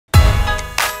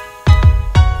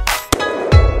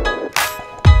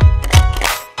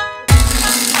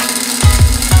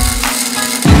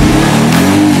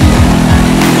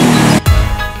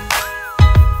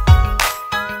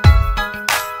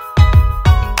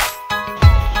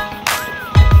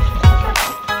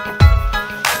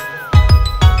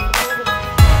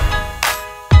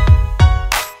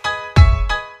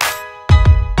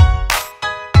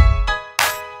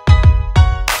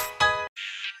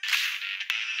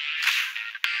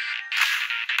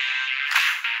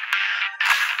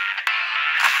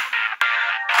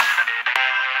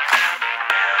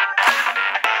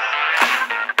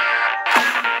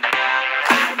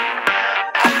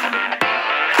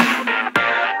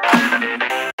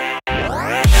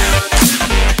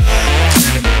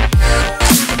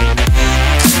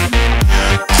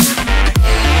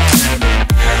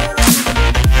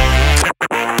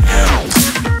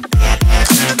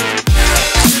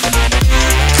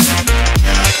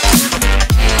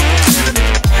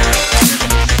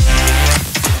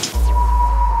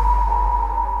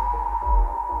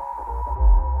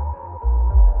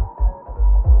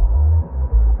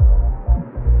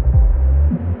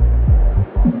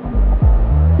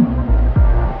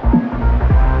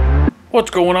What's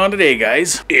going on today,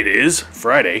 guys? It is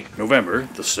Friday, November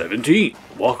the 17th.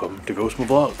 Welcome to Ghostma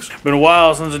Vlogs. Been a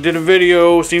while since I did a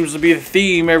video. Seems to be the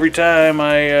theme every time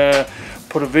I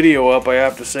put a video up. I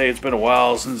have to say it's been a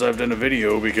while since I've done a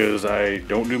video because I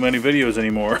don't do many videos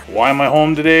anymore. Why am I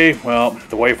home today? Well,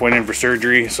 the wife went in for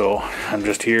surgery, so I'm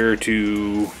just here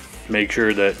to make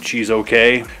sure that she's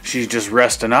okay. She's just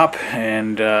resting up,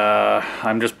 and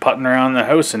I'm just putting around the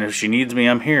house, and if she needs me,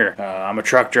 I'm here. I'm a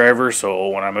truck driver, so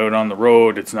when I'm out on the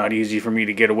road, it's not easy for me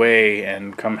to get away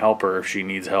and come help her if she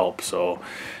needs help. So,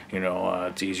 you know,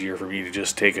 it's easier for me to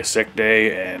just take a sick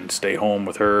day and stay home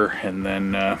with her, and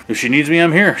then if she needs me,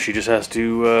 I'm here. She just has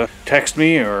to text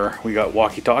me, or we got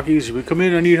walkie-talkies. We come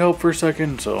in, I need help for a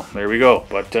second, so there we go.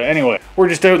 But anyway, we're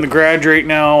just out in the garage right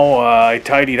now. I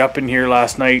tidied up in here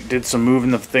last night, did some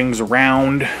moving of things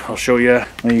around. I'll show you.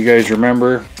 You guys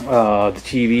remember the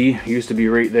TV used to be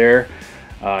right there.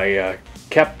 I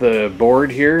kept the board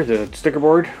here, the sticker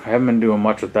board. I haven't been doing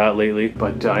much with that lately,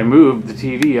 but I moved the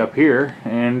TV up here,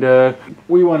 and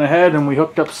we went ahead and we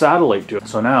hooked up satellite to it.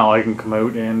 So now I can come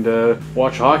out and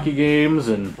watch hockey games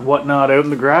and whatnot out in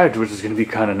the garage, which is going to be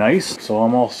kind of nice. So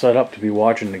I'm all set up to be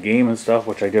watching the game and stuff,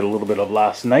 which I did a little bit of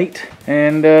last night.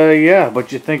 And yeah,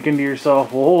 but you're thinking to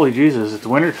yourself, well, holy Jesus, it's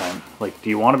wintertime. Like, do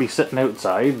you want to be sitting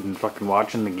outside and fucking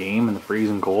watching the game in the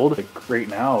freezing cold? Like, right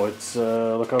now, it's,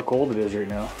 look how cold it is right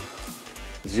now.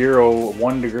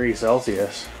 1 degree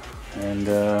Celsius, and you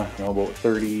know, about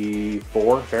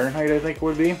 34 Fahrenheit I think it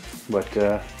would be. But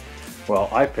well,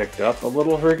 I picked up a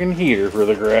little friggin' heater for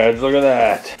the garage. Look at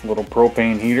that little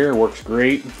propane heater, works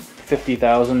great.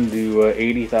 50,000 to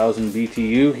 80,000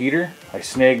 BTU heater. I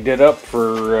snagged it up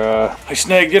for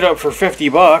 50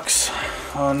 bucks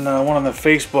on one of the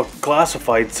Facebook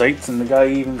classified sites, and the guy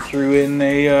even threw in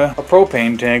a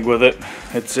propane tank with it.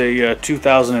 It's a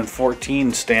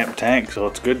 2014 stamp tank, so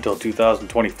it's good till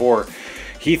 2024.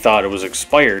 He thought it was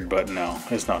expired, but no,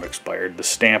 it's not expired. The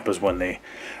stamp is when they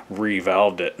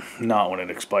revalved it, not when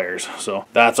it expires. So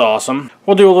that's awesome.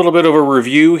 We'll do a little bit of a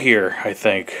review here, I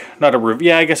think. Not a review,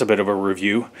 yeah, I guess a bit of a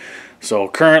review. So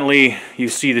currently, you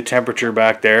see the temperature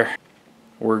back there.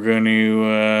 We're going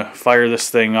to fire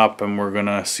this thing up, and we're going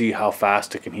to see how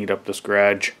fast it can heat up this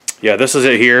garage. Yeah, this is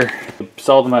it here.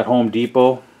 Sell them at Home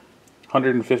Depot.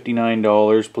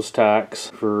 $159 plus tax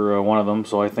for one of them,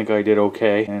 so I think I did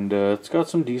okay. And it's got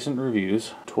some decent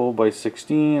reviews. 12 by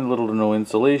 16, little to no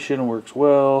insulation, works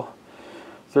well.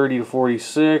 30 to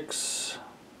 46.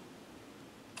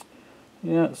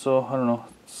 Yeah, so I don't know.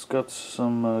 It's got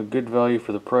some good value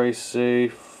for the price. Say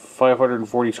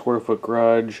 540 square foot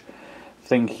garage.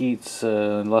 Thing heats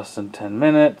in less than 10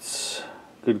 minutes.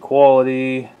 Good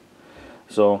quality.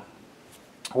 So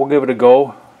we'll give it a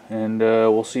go, and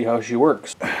we'll see how she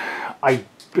works.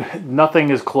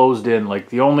 Nothing is closed in. Like,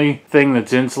 the only thing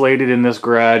that's insulated in this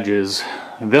garage is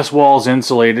this wall's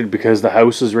insulated because the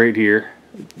house is right here.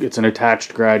 It's an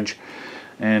attached garage,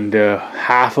 and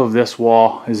half of this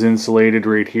wall is insulated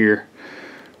right here.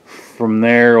 From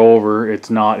there over, it's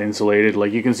not insulated.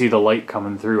 Like, you can see the light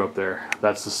coming through up there.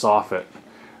 That's the soffit.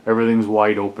 Everything's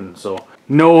wide open, so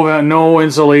no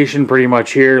insulation pretty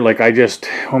much here. Like,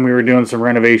 when we were doing some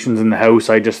renovations in the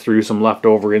house, I just threw some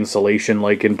leftover insulation,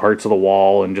 like in parts of the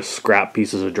wall, and just scrap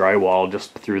pieces of drywall,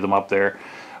 just threw them up there.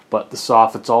 But the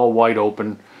soffit's all wide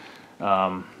open.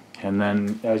 And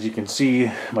then, as you can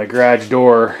see, my garage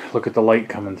door, look at the light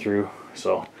coming through.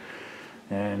 So,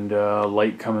 and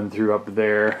light coming through up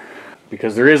there,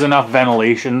 because there is enough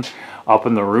ventilation up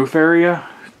in the roof area.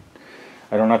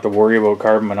 I don't have to worry about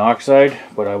carbon monoxide,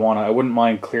 but I wouldn't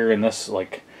mind clearing this,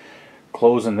 like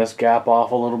closing this gap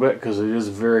off a little bit, because it is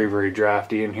very, very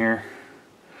drafty in here.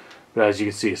 But as you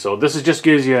can see, so this just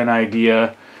gives you an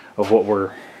idea of what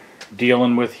we're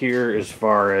dealing with here, as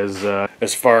far as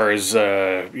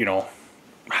you know,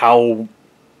 how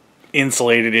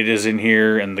insulated it is in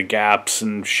here, and the gaps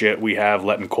and shit we have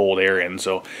letting cold air in.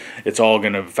 So it's all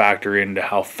going to factor into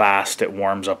how fast it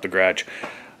warms up the garage.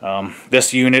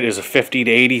 This unit is a 50 to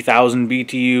 80,000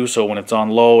 BTU, so when it's on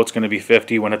low, it's going to be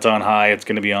 50. When it's on high, it's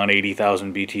going to be on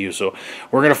 80,000 BTU. So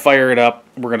we're going to fire it up.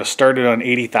 We're going to start it on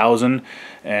 80,000,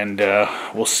 and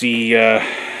we'll see.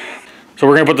 So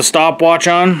we're going to put the stopwatch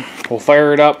on. We'll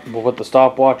fire it up. We'll put the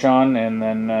stopwatch on, and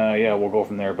then, yeah, we'll go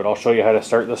from there. But I'll show you how to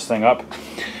start this thing up.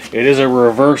 It is a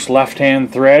reverse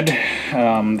left-hand thread.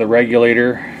 The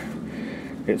regulator,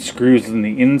 it screws in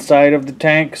the inside of the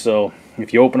tank, so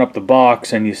if you open up the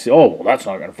box and you see, oh, well, that's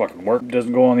not going to fucking work. It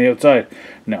doesn't go on the outside.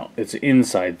 No, it's an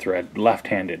inside thread,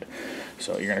 left-handed.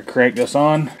 So you're going to crank this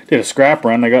on. Did a scrap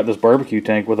run. I got this barbecue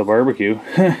tank with a barbecue,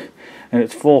 and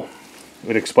it's full.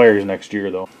 It expires next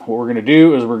year though. What we're gonna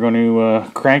do is we're going to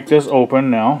crank this open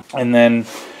now, and then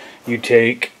you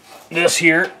take this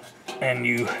here and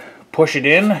you push it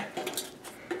in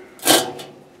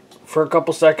for a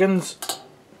couple seconds,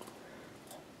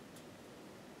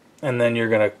 and then you're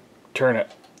gonna turn it.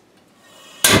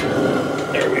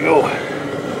 There we go.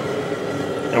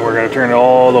 And we're gonna turn it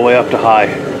all the way up to high.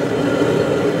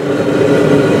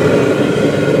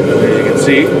 As you can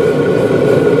see,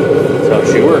 that's how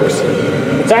she works.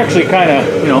 It's actually kind of,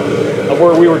 you know,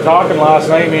 where we were talking last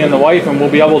night, me and the wife, and we'll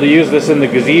be able to use this in the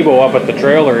gazebo up at the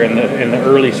trailer in the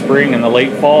early spring and the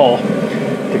late fall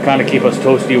to kind of keep us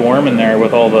toasty warm in there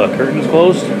with all the curtains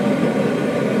closed.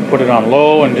 Put it on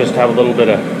low and just have a little bit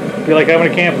of, be like having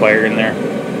a campfire in there.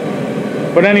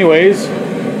 But anyways,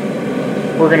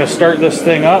 we're gonna start this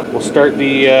thing up. We'll start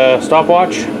the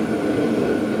stopwatch,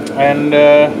 and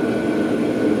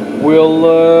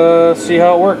we'll see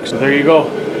how it works. So there you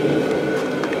go.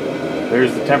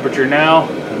 There's the temperature now,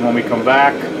 and when we come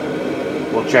back,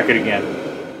 we'll check it again.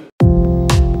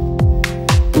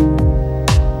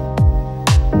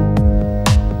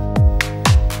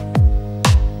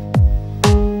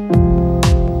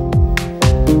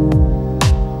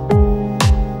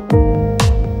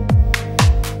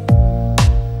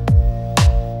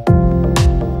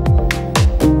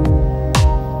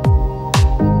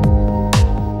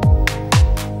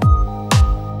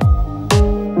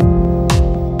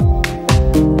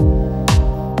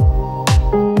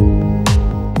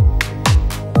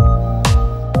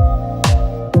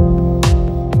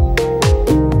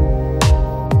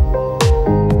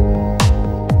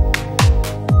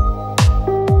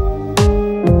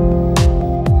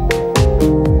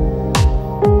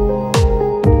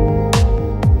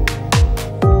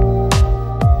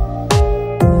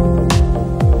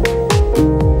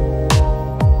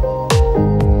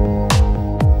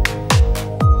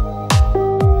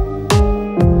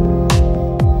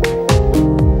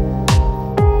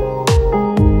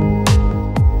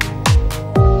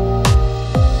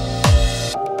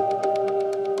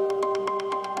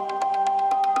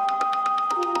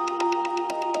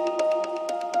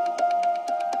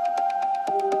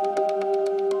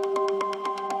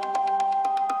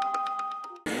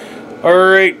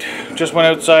 Alright, just went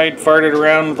outside, farted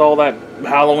around with all that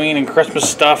Halloween and Christmas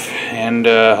stuff, and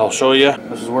I'll show you.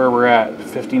 This is where we're at,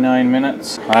 59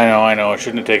 minutes. I know, it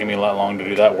shouldn't have taken me that long to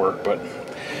do that work, but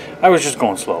I was just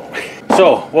going slow.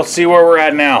 So, let's see where we're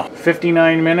at now.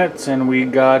 59 minutes, and we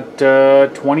got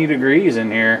 20 degrees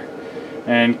in here.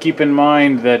 And keep in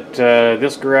mind that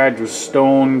this garage was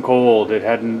stone cold. It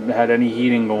hadn't had any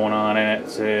heating going on in it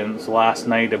since last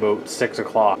night about 6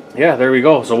 o'clock. Yeah, there we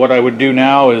go. So what I would do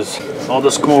now is I'll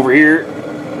just come over here,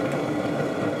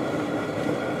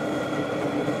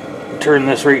 turn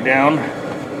this right down.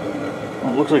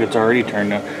 Oh, it looks like it's already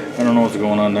turned down. I don't know what's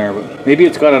going on there, but maybe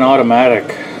it's got an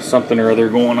automatic something or other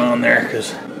going on there,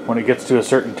 because when it gets to a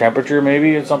certain temperature,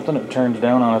 maybe it's something that turns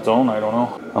down on its own. I don't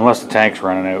know. Unless the tank's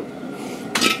running out.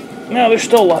 No, there's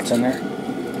still lots in there.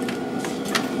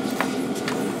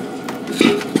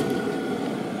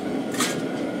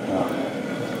 Oh.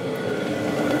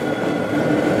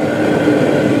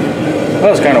 That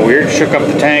was kind of weird. Shook up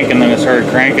the tank and then it started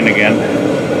cranking again.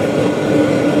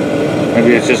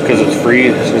 Maybe it's just because it's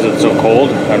freeze, because it's so cold.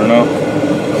 I don't know.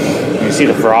 You can see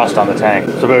the frost on the tank.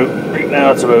 It's about, right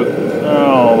now it's about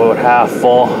half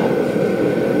full.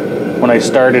 When I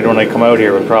started, when I come out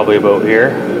here, it was probably about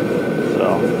here.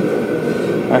 So.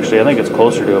 Actually, I think it's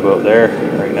closer to about there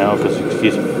right now because you can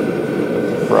see some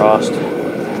frost.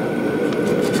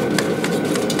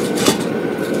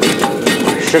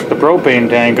 I shook the propane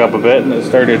tank up a bit and it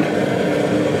started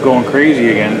going crazy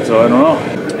again. So I don't know.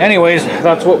 Anyways,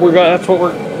 that's what we got. That's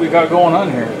what we got going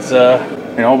on here. It's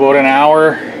you know, about an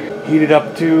hour, heated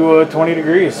up to 20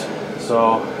 degrees.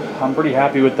 So I'm pretty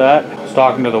happy with that. I was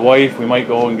talking to the wife. We might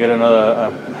go and get another.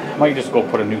 Might just go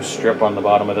put a new strip on the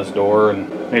bottom of this door, and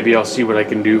maybe I'll see what I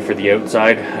can do for the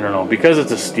outside. I don't know, because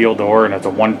it's a steel door and it's a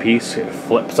one piece, it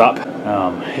flips up.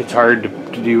 It's hard to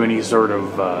do any sort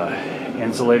of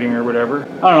insulating or whatever.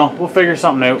 I don't know, we'll figure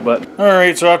something out. But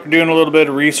alright, so after doing a little bit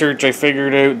of research, I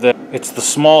figured out that it's the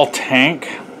small tank.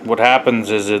 What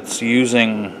happens is it's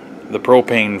using the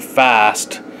propane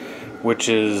fast, which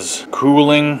is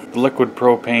cooling the liquid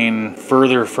propane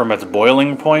further from its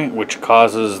boiling point, which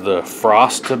causes the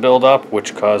frost to build up,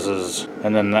 which causes,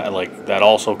 and then that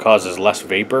also causes less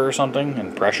vapor or something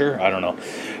and pressure, I don't know,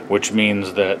 which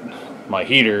means that my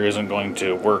heater isn't going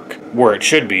to work where it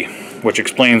should be, which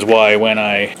explains why when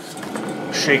I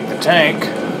shake the tank,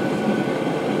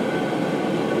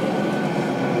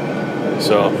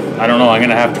 so I don't know, I'm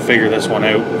gonna have to figure this one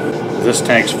out. This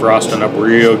tank's frosting up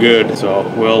real good, so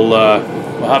we'll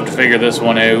have to figure this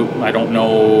one out. I don't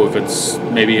know if it's,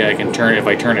 maybe I can turn, if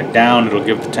I turn it down, it'll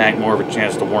give the tank more of a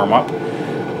chance to warm up.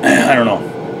 I don't know.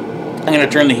 I'm going to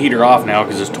turn the heater off now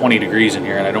because it's 20 degrees in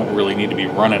here and I don't really need to be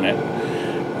running it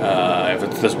if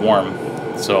it's this warm.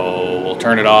 So we'll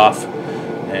turn it off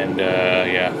and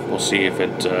yeah, we'll see if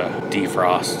it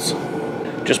defrosts.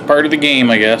 Just part of the game,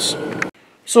 I guess.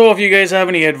 So if you guys have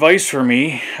any advice for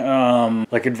me,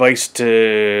 like advice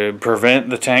to prevent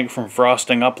the tank from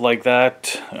frosting up like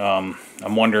that,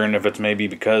 I'm wondering if it's maybe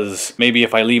because, maybe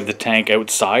if I leave the tank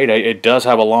outside, it does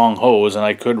have a long hose and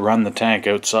I could run the tank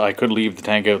outside, I could leave the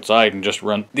tank outside and just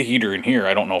run the heater in here.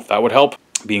 I don't know if that would help,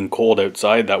 being cold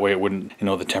outside, that way it wouldn't, you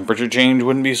know, the temperature change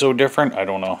wouldn't be so different. I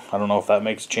don't know if that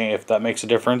makes a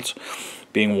difference.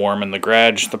 Being warm in the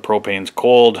garage, the propane's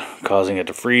cold, causing it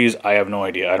to freeze. I have no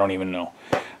idea. I don't even know.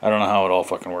 I don't know how it all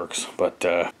fucking works, but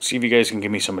see if you guys can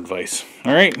give me some advice.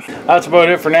 Alright, that's about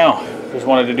it for now. Just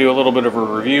wanted to do a little bit of a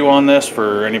review on this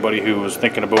for anybody who was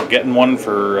thinking about getting one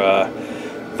for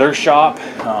their shop.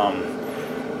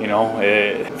 You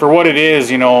know, for what it is,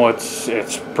 you know,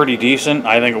 it's pretty decent.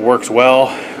 I think it works well.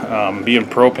 Being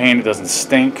propane, it doesn't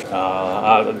stink.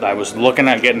 I was looking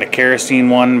at getting a kerosene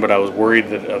one, but I was worried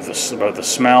about the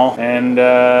smell. And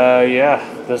yeah,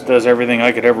 this does everything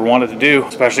I could ever want it to do,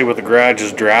 especially with the garage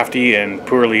as drafty and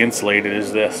poorly insulated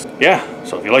as this. Yeah,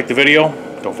 so if you like the video,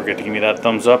 don't forget to give me that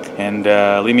thumbs up and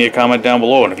leave me a comment down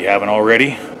below. And if you haven't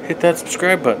already, hit that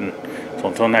subscribe button. So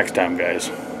until next time, guys,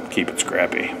 keep it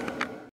scrappy.